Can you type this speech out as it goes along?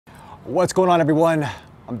What's going on, everyone?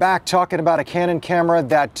 I'm back talking about a Canon camera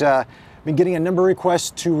that I've been getting a number of requests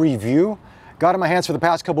to review. Got in my hands for the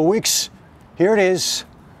past couple of weeks. Here it is,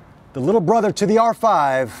 the little brother to the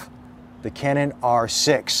R5, the Canon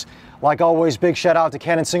R6. Like always, big shout out to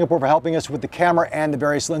Canon Singapore for helping us with the camera and the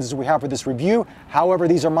various lenses we have for this review. However,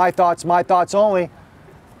 these are my thoughts only.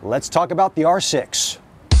 Let's talk about the R6.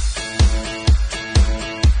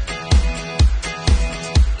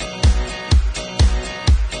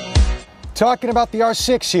 Talking about the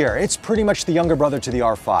R6 here, it's pretty much the younger brother to the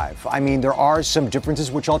R5. I mean, there are some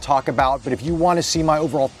differences which I'll talk about, but if you want to see my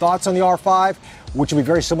overall thoughts on the R5, which will be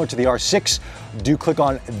very similar to the R6, do click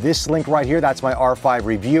on this link right here. That's my R5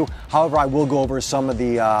 review. However, I will go over some of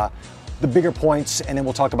the bigger points, and then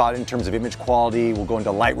we'll talk about it in terms of image quality. We'll go into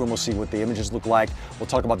Lightroom, we'll see what the images look like. We'll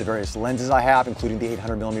talk about the various lenses I have, including the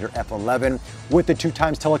 800mm f11 with the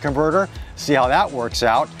 2x teleconverter, see how that works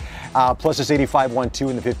out. Plus this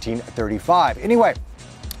 85-1.2 and the 15-35. Anyway,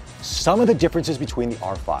 some of the differences between the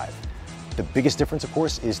R5. The biggest difference, of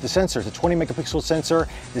course, is the sensor. It's a 20 megapixel sensor,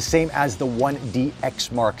 the same as the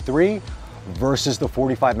 1DX Mark III versus the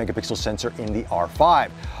 45 megapixel sensor in the R5.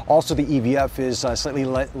 Also, the EVF is slightly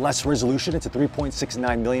less resolution. It's a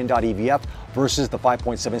 3.69 million dot EVF versus the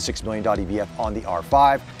 5.76 million dot EVF on the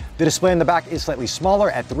R5. The display in the back is slightly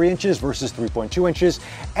smaller at 3 inches versus 3.2 inches,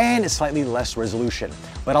 and it's slightly less resolution.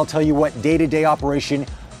 But I'll tell you what, day-to-day operation,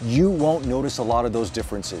 you won't notice a lot of those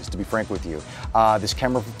differences, to be frank with you. This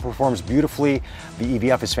camera performs beautifully. The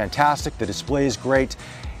EVF is fantastic. The display is great.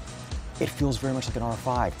 It feels very much like an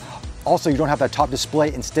R5. Also, you don't have that top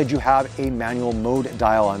display. Instead, you have a manual mode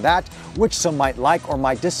dial on that, which some might like or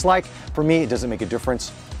might dislike. For me, it doesn't make a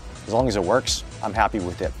difference. As long as it works, I'm happy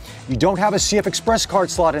with it. You don't have a CF Express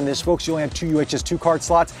card slot in this, folks. You only have 2 UHS-2 card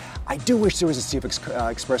slots. I do wish there was a CF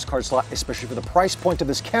Express card slot, especially for the price point of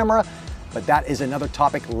this camera, but that is another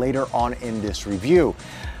topic later on in this review.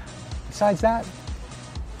 Besides that,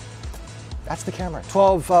 that's the camera.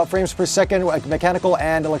 12 frames per second mechanical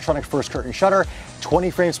and electronic first curtain shutter,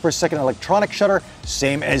 20 frames per second electronic shutter,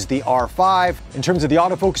 same as the R5. In terms of the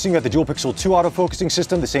autofocusing, you have the dual pixel 2 autofocusing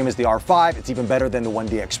system, the same as the R5. It's even better than the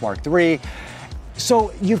 1DX Mark III.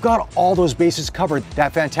 So you've got all those bases covered.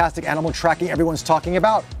 That fantastic animal tracking everyone's talking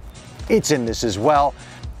about, it's in this as well.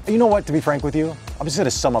 You know what, to be frank with you, I'm just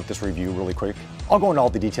gonna sum up this review really quick. I'll go into all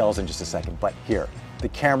the details in just a second, but here, the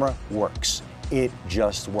camera works. It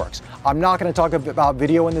just works. I'm not gonna talk about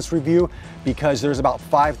video in this review because there's about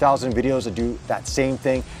 5,000 videos that do that same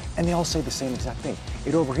thing, and they all say the same exact thing.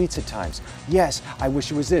 It overheats at times. Yes, I wish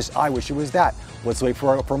it was this, I wish it was that. Let's wait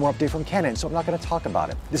for more update from Canon, so I'm not gonna talk about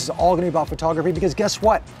it. This is all gonna be about photography because guess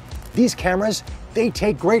what? These cameras, they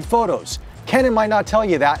take great photos. Canon might not tell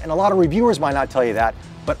you that, and a lot of reviewers might not tell you that,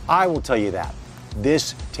 but I will tell you that.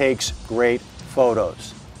 This takes great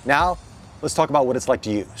photos. Now, let's talk about what it's like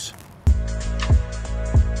to use.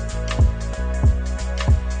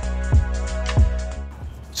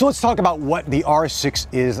 So let's talk about what the R6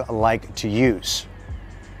 is like to use.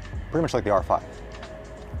 Pretty much like the R5.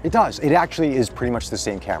 It does. It actually is pretty much the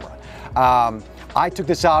same camera. I took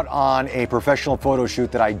this out on a professional photo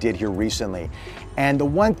shoot that I did here recently. And the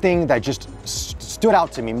one thing that just stood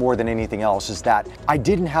out to me more than anything else is that I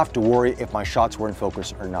didn't have to worry if my shots were in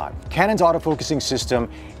focus or not. Canon's autofocusing system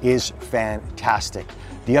is fantastic.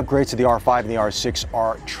 The upgrades to the R5 and the R6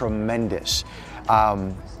 are tremendous.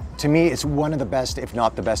 To me, it's one of the best, if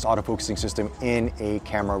not the best, autofocusing system in a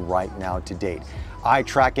camera right now to date. Eye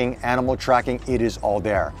tracking, animal tracking, it is all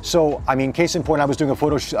there. So, I mean, case in point, I was doing a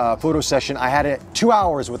photo session. I had 2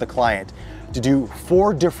 hours with a client to do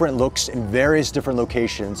 4 different looks in various different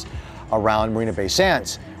locations around Marina Bay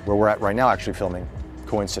Sands, where we're at right now, actually filming,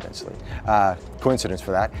 coincidentally. Coincidence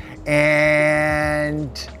for that.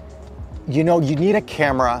 And, you know, you need a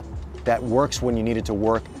camera that works when you need it to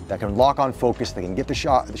work, that can lock on focus, that can get the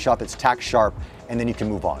shot that's tack sharp, and then you can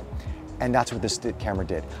move on. And that's what this camera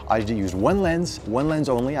did. I used one lens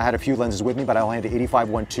only. I had a few lenses with me, but I only had the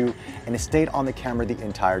 85-1.2, and it stayed on the camera the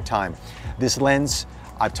entire time. This lens,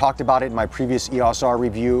 I've talked about it in my previous EOS R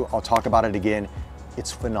review. I'll talk about it again.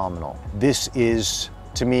 It's phenomenal. This is,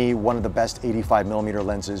 to me, one of the best 85mm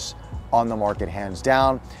lenses on the market, hands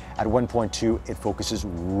down. At 1.2, it focuses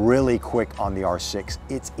really quick on the R6.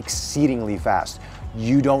 It's exceedingly fast.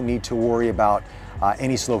 You don't need to worry about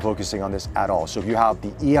any slow focusing on this at all. So if you have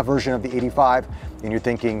the EF version of the 85 and you're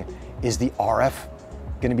thinking, is the RF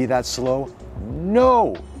gonna be that slow?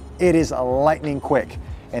 No, it is lightning quick.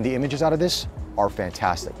 And the images out of this are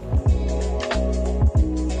fantastic.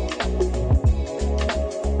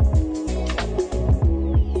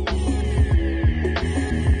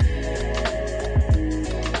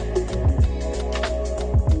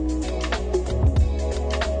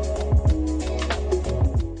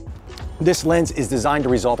 This lens is designed to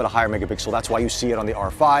resolve at a higher megapixel. That's why you see it on the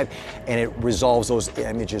R5, and it resolves those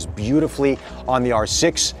images beautifully. On the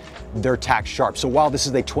R6, they're tack sharp. So while this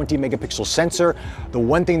is a 20 megapixel sensor, the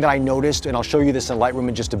one thing that I noticed, and I'll show you this in Lightroom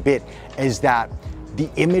in just a bit, is that the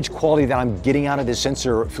image quality that I'm getting out of this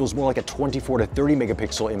sensor feels more like a 24 to 30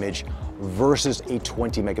 megapixel image versus a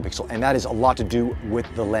 20 megapixel. And that is a lot to do with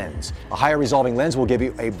the lens. A higher resolving lens will give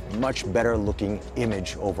you a much better looking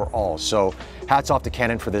image overall. So hats off to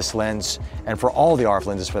Canon for this lens, and for all the RF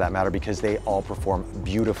lenses for that matter, because they all perform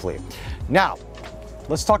beautifully. Now,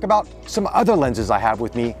 let's talk about some other lenses I have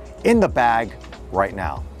with me in the bag right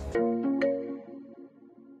now.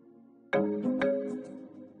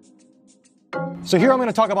 So here I'm going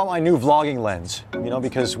to talk about my new vlogging lens,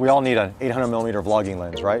 because we all need an 800mm vlogging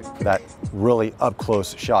lens, right? For that really up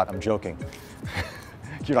close shot. I'm joking.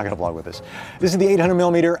 You're not going to vlog with this. This is the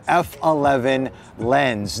 800mm F11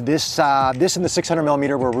 lens. This and the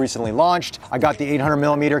 600mm were recently launched. I got the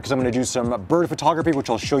 800mm because I'm going to do some bird photography, which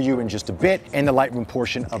I'll show you in just a bit in the Lightroom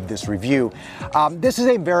portion of this review. This is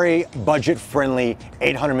a very budget-friendly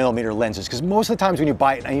 800mm lenses, because most of the times when you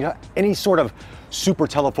buy any sort of super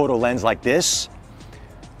telephoto lens like this,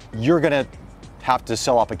 you're going to have to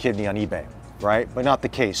sell off a kidney on eBay, right? But not the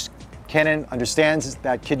case. Canon understands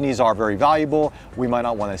that kidneys are very valuable. We might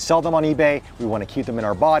not want to sell them on eBay. We want to keep them in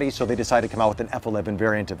our body, so they decided to come out with an F11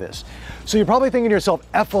 variant of this. So you're probably thinking to yourself,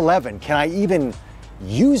 F11, can I even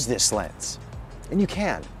use this lens? And you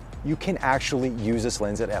can. You can actually use this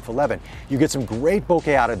lens at F11. You get some great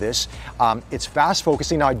bokeh out of this. It's fast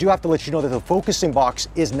focusing. Now, I do have to let you know that the focusing box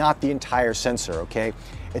is not the entire sensor, okay?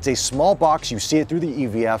 It's a small box. You see it through the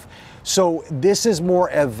EVF. So this is more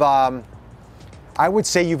of, I would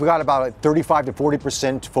say you've got about a 35 to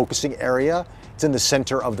 40% focusing area. It's in the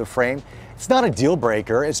center of the frame. It's not a deal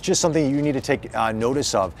breaker. It's just something you need to take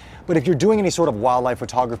notice of. But if you're doing any sort of wildlife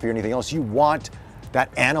photography or anything else, you want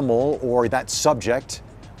that animal or that subject,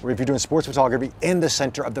 or if you're doing sports photography, in the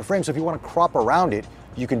center of the frame. So if you want to crop around it,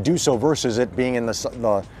 you can do so versus it being in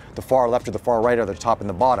the far left or the far right or the top and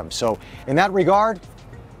the bottom. So in that regard,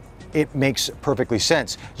 it makes perfectly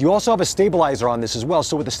sense. You also have a stabilizer on this as well.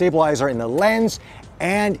 So with the stabilizer in the lens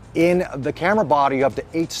and in the camera body, you have the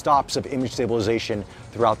 8 stops of image stabilization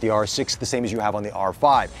throughout the R6, the same as you have on the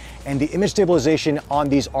R5. And the image stabilization on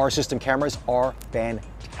these R system cameras are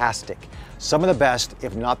fantastic. Some of the best,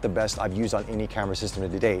 if not the best, I've used on any camera system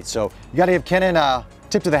to date. So you gotta give Canon a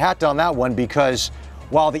tip to the hat on that one, because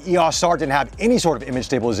while the EOS R didn't have any sort of image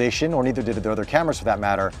stabilization, or neither did their other cameras for that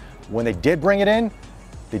matter, when they did bring it in,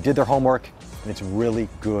 they did their homework, and it's really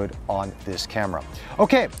good on this camera.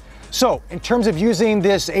 Okay, so in terms of using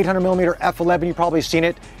this 800mm F11, you've probably seen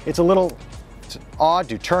it. It's odd.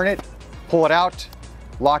 You turn it, pull it out,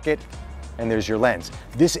 lock it, and there's your lens.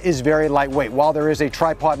 This is very lightweight. While there is a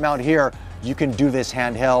tripod mount here, you can do this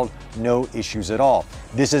handheld, no issues at all.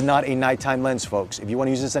 This is not a nighttime lens, folks. If you want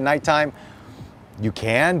to use this at nighttime, you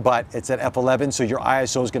can, but it's at F11, so your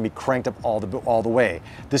ISO is going to be cranked up all the way.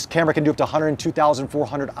 This camera can do up to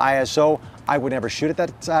 102,400 ISO. I would never shoot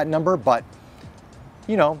at that number, but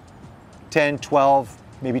 10, 12,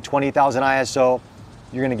 maybe 20,000 ISO,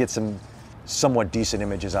 you're going to get some somewhat decent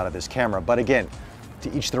images out of this camera. But again,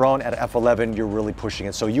 to each their own. At F11, you're really pushing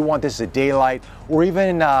it. So you want this at daylight or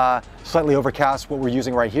even slightly overcast, what we're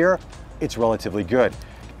using right here, it's relatively good.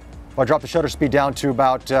 If I drop the shutter speed down to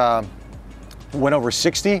about 1 over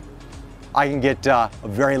 60, I can get a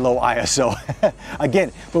very low ISO.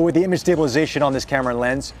 Again, but with the image stabilization on this camera and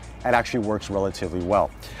lens, it actually works relatively well.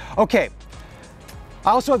 Okay,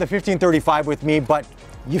 I also have the 1535 with me, but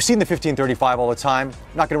you've seen the 1535 all the time.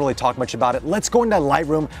 I'm not gonna really talk much about it. Let's go into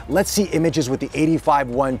Lightroom. Let's see images with the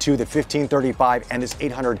 85-1.2, the 1535, and this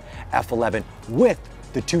 800 F11 with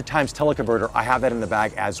the 2x teleconverter. I have that in the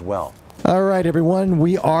bag as well. All right, everyone,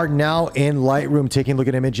 we are now in Lightroom taking a look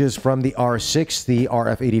at images from the R6, the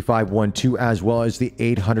RF 85-1.2, as well as the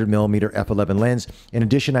 800mm F11 lens. In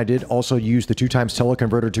addition, I did also use the 2x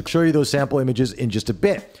teleconverter to show you those sample images in just a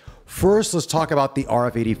bit. First, let's talk about the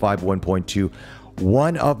RF 85-1.2.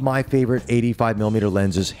 One of my favorite 85mm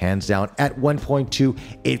lenses, hands down. At 1.2,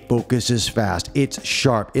 it focuses fast, it's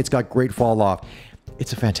sharp, it's got great fall off.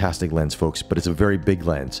 It's a fantastic lens, folks, but it's a very big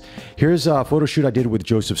lens. Here's a photo shoot I did with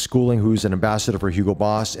Joseph Schooling, who's an ambassador for Hugo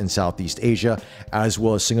Boss in Southeast Asia, as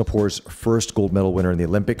well as Singapore's first gold medal winner in the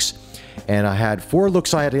Olympics. And I had 4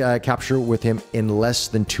 looks I had to capture with him in less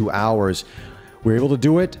than 2 hours. We were able to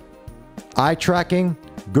do it. Eye tracking,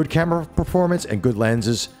 good camera performance, and good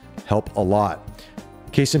lenses help a lot.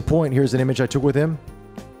 Case in point, here's an image I took with him.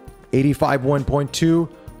 85-1.2.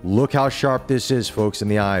 Look how sharp this is, folks, in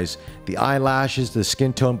the eyes. The eyelashes, the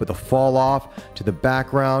skin tone, but the fall off to the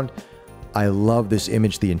background. I love this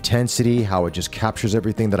image, the intensity, how it just captures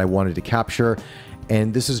everything that I wanted to capture.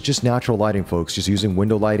 And this is just natural lighting, folks, just using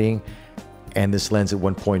window lighting. And this lens at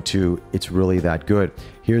 1.2, it's really that good.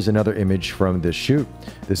 Here's another image from this shoot.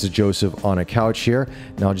 This is Joseph on a couch here.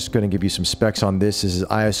 Now I'm just going to give you some specs on this. This is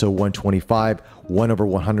ISO 125,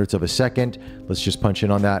 1/100th of a second. Let's just punch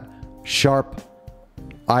in on that. Sharp.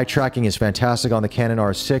 Eye tracking is fantastic on the Canon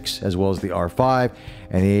R6 as well as the R5,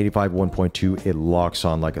 and the 85 1.2, it locks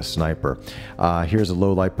on like a sniper. Here's a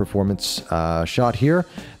low light performance shot here.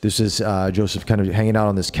 This is Joseph kind of hanging out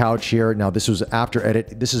on this couch here. Now this was after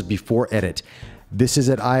edit. This is before edit. This is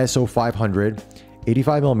at ISO 500,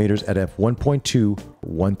 85 millimeters at f1.2,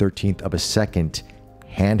 1/13th of a second,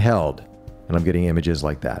 handheld, and I'm getting images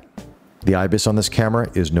like that. The IBIS on this camera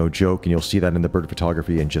is no joke, and you'll see that in the bird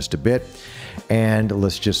photography in just a bit. And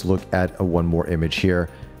let's just look at one more image here.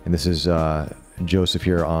 And this is Joseph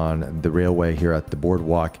here on the railway here at the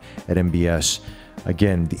boardwalk at MBS.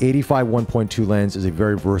 Again, the 85 1.2 lens is a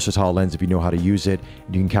very versatile lens if you know how to use it.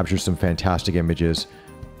 You can capture some fantastic images.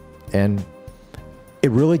 And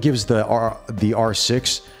it really gives the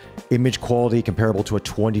R6 image quality comparable to a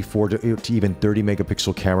 24 to even 30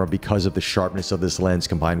 megapixel camera because of the sharpness of this lens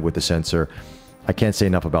combined with the sensor. I can't say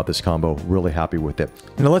enough about this combo. Really happy with it.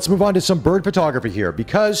 Now let's move on to some bird photography here,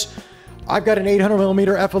 because I've got an 800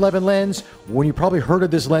 millimeter F11 lens. When you probably heard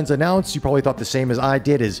of this lens announced, you probably thought the same as I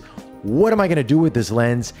did, is what am I going to do with this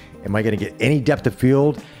lens? Am I going to get any depth of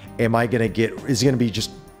field? Am I going to get, is it going to be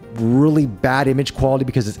just really bad image quality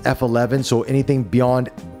because it's F11? So anything beyond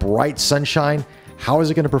bright sunshine, how is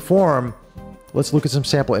it going to perform? Let's look at some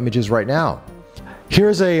sample images right now.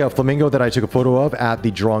 Here's a flamingo that I took a photo of at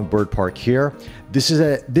the Jurong Bird Park here. This is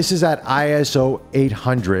at ISO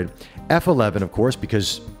 800, f11 of course,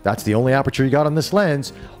 because that's the only aperture you got on this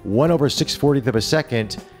lens. 1/640th of a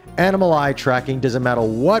second. Animal eye tracking, doesn't matter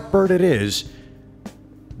what bird it is,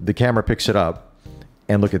 the camera picks it up.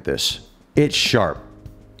 And look at this, it's sharp.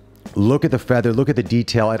 Look at the feather, look at the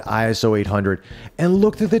detail at ISO 800, and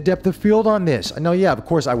look at the depth of field on this. Now, yeah, of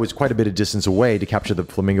course, I was quite a bit of distance away to capture the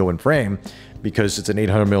flamingo in frame because it's an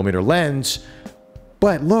 800 millimeter lens,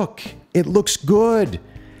 but look, it looks good.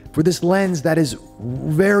 For this lens that is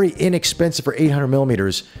very inexpensive for 800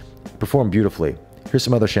 millimeters, performed beautifully. Here's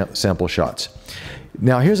some other sample shots.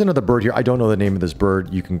 Now, here's another bird here. I don't know the name of this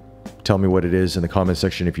bird. You can tell me what it is in the comment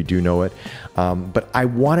section if you do know it. But I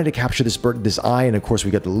wanted to capture this bird, this eye, and of course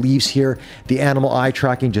we got the leaves here. The animal eye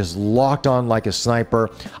tracking just locked on like a sniper.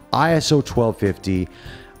 ISO 1250,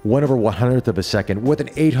 1/100th of a second with an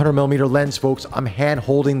 800 millimeter lens, folks. I'm hand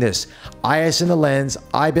holding this. IS in the lens,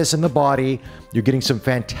 IBIS in the body. You're getting some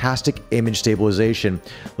fantastic image stabilization.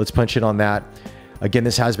 Let's punch in on that. Again,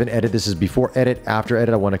 this has been edited. This is before edit, after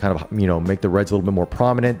edit. I want to kind of, you know, make the reds a little bit more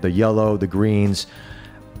prominent, the yellow, the greens.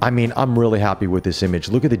 I mean, I'm really happy with this image.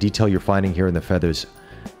 Look at the detail you're finding here in the feathers.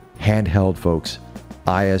 Handheld, folks.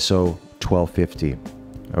 ISO 1250.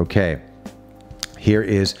 Okay. Here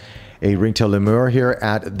is a ringtail lemur here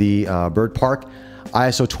at the bird park.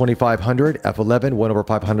 ISO 2500, f11,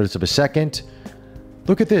 1/500th of a second.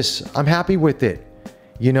 Look at this. I'm happy with it.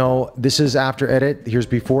 You know, this is after edit. Here's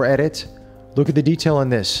before edit. Look at the detail on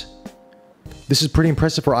this. This is pretty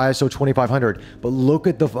impressive for ISO 2500, but look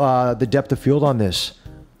at the depth of field on this.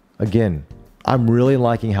 Again, I'm really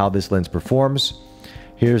liking how this lens performs.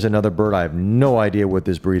 Here's another bird. I have no idea what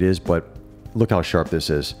this breed is, but look how sharp this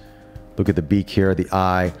is. Look at the beak here, the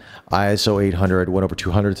eye, ISO 800,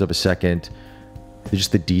 1/200th of a second.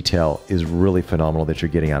 Just the detail is really phenomenal that you're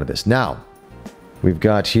getting out of this. Now, we've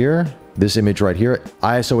got here, this image right here,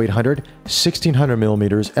 ISO 800, 1600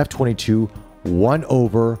 millimeters, f22,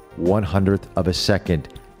 1/100th of a second.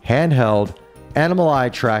 Handheld, animal eye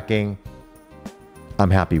tracking.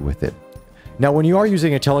 I'm happy with it. Now, when you are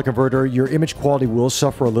using a teleconverter, your image quality will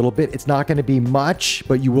suffer a little bit. It's not going to be much,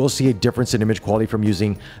 but you will see a difference in image quality from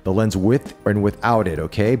using the lens with and without it,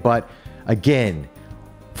 okay? But again,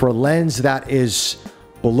 for a lens that is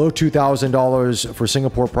below $2,000 for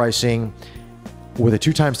Singapore pricing, with a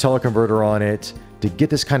 2x teleconverter on it, to get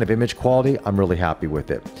this kind of image quality, I'm really happy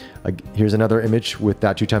with it. Here's another image with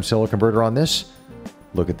that 2x teleconverter on this.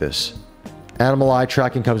 Look at this. Animal eye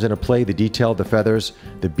tracking comes into play, the detail, the feathers,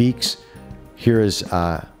 the beaks. Here is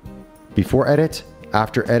before edit,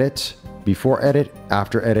 after edit, before edit,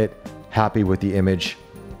 after edit. Happy with the image.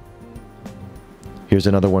 Here's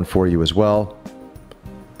another one for you as well.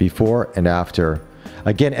 Before and after.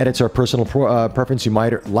 Again, edits are personal preference. You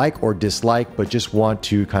might like or dislike, but just want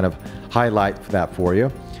to kind of highlight that for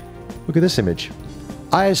you. Look at this image.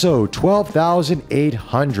 ISO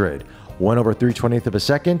 12,800, 1/320th of a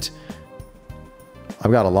second.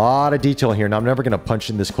 I've got a lot of detail here. Now, I'm never going to punch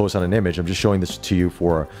in this close on an image. I'm just showing this to you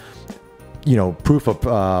for, you know, proof of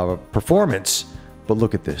performance. But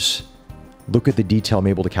look at this. Look at the detail I'm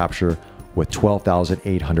able to capture with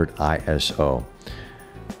 12,800 ISO.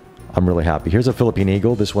 I'm really happy. Here's a Philippine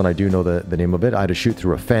eagle. This one I do know the name of it. I had to shoot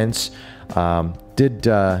through a fence. Did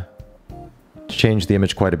change the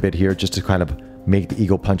image quite a bit here just to kind of make the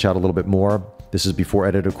eagle punch out a little bit more. This is before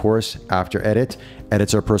edit, of course. After edit,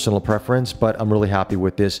 edits are personal preference, but I'm really happy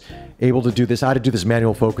with this. Able to do this. I had to do this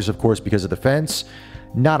manual focus, of course, because of the fence.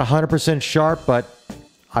 Not 100% sharp, but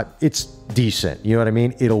it's decent. You know what I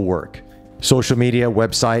mean? It'll work. Social media,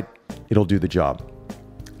 website, it'll do the job.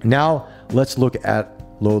 Now, let's look at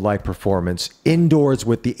low light performance indoors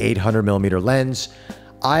with the 800mm lens.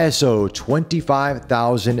 ISO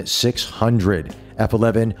 25,600,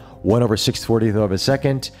 F11, 1/640th of a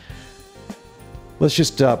second. Let's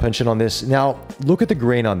just punch in on this. Now, look at the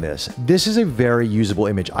grain on this. This is a very usable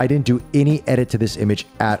image. I didn't do any edit to this image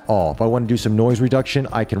at all. If I want to do some noise reduction,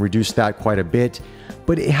 I can reduce that quite a bit,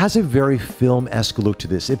 but it has a very film-esque look to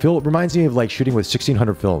this. It reminds me of like shooting with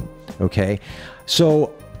 1600 film, okay?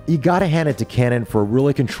 So you gotta hand it to Canon for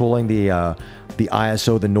really controlling the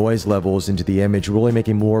ISO, the noise levels into the image, really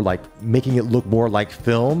making it look more like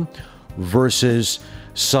film versus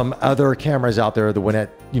some other cameras out there that went at,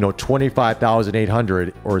 you know,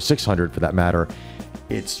 25,800 or 600 for that matter.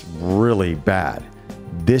 It's really bad.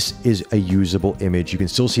 This is a usable image. You can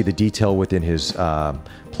still see the detail within his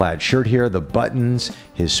plaid shirt here, the buttons,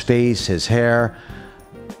 his face, his hair.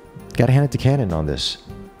 Gotta hand it to Canon on this.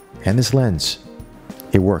 And this lens,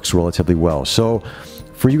 it works relatively well. So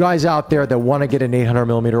for you guys out there that want to get an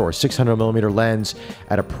 800mm or 600mm lens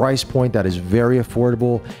at a price point that is very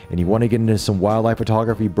affordable, and you want to get into some wildlife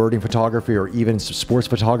photography, birding photography, or even some sports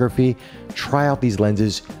photography, try out these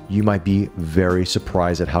lenses. You might be very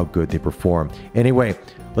surprised at how good they perform. Anyway,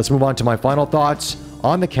 let's move on to my final thoughts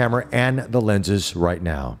on the camera and the lenses right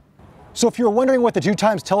now. So if you're wondering what the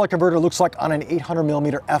 2x teleconverter looks like on an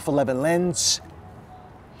 800mm f11 lens,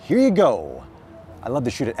 here you go. I love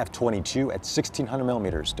to shoot at f22 at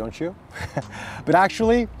 1600mm, don't you? But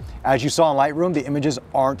actually, as you saw in Lightroom, the images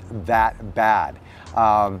aren't that bad.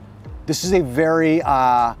 This is a very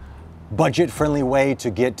budget-friendly way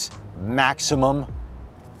to get maximum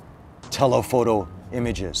telephoto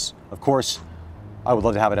images. Of course, I would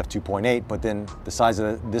love to have it f2.8, but then the size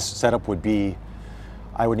of this setup would be,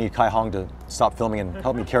 I would need Kai Hong to stop filming and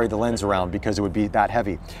help me carry the lens around because it would be that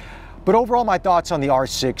heavy. But overall, my thoughts on the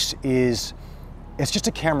R6 is, it's just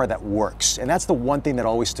a camera that works. And that's the one thing that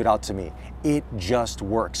always stood out to me. It just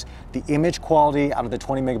works. The image quality out of the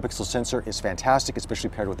 20 megapixel sensor is fantastic,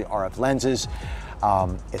 especially paired with the RF lenses.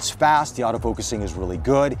 It's fast, the autofocusing is really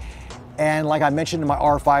good. And like I mentioned in my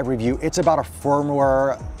R5 review, it's about a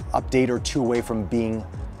firmware update or two away from being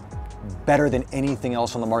better than anything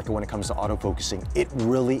else on the market when it comes to autofocusing. It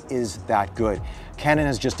really is that good. Canon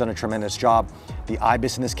has just done a tremendous job. The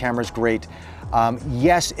IBIS in this camera is great.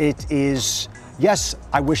 Yes,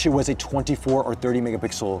 I wish it was a 24 or 30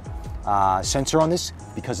 megapixel sensor on this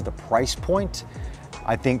because of the price point.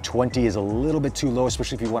 I think 20 is a little bit too low,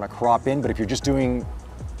 especially if you want to crop in, but if you're just doing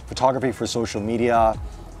photography for social media,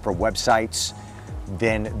 for websites,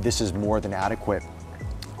 then this is more than adequate.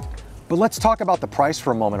 But let's talk about the price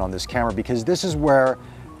for a moment on this camera, because this is where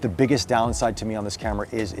the biggest downside to me on this camera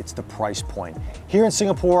is. It's the price point. Here in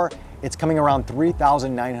Singapore, it's coming around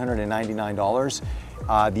 $3,999.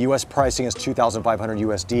 The US pricing is $2,500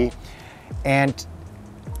 USD. And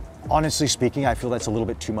honestly speaking, I feel that's a little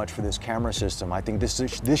bit too much for this camera system. I think this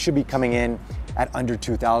should be coming in at under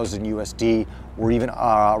 2,000 USD or even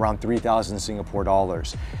around 3,000 Singapore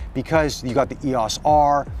dollars. Because you got the EOS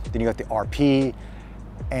R, then you got the RP,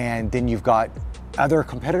 and then you've got other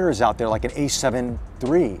competitors out there like an A7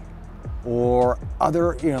 III or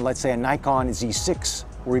other, let's say a Nikon Z6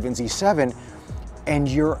 or even Z7, and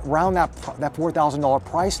you're around that $4,000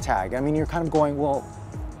 price tag. I mean, you're kind of going, well,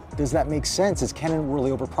 does that make sense? Is Canon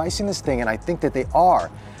really overpricing this thing? And I think that they are.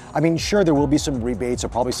 I mean, sure, there will be some rebates or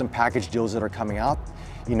probably some package deals that are coming out,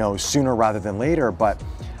 sooner rather than later. But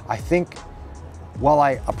I think while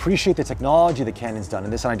I appreciate the technology that Canon's done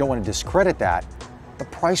in this, and I don't want to discredit that, the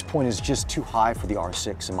price point is just too high for the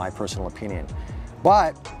R6 in my personal opinion.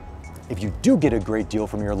 But if you do get a great deal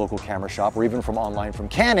from your local camera shop or even from online from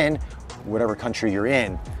Canon, whatever country you're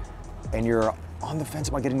in, and you're on the fence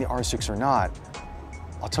about getting the R6 or not,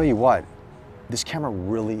 I'll tell you what, this camera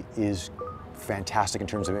really is fantastic in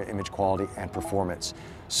terms of image quality and performance.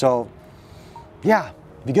 So yeah,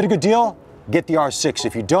 if you get a good deal, get the R6.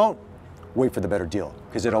 If you don't, wait for the better deal,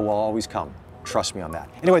 because it will always come. Trust me on that.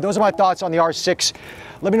 Anyway, those are my thoughts on the R6.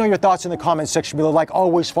 Let me know your thoughts in the comments section below. Like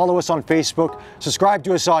always, follow us on Facebook, subscribe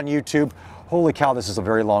to us on YouTube. Holy cow, this is a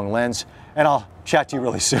very long lens, and I'll chat to you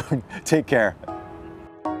really soon. Take care.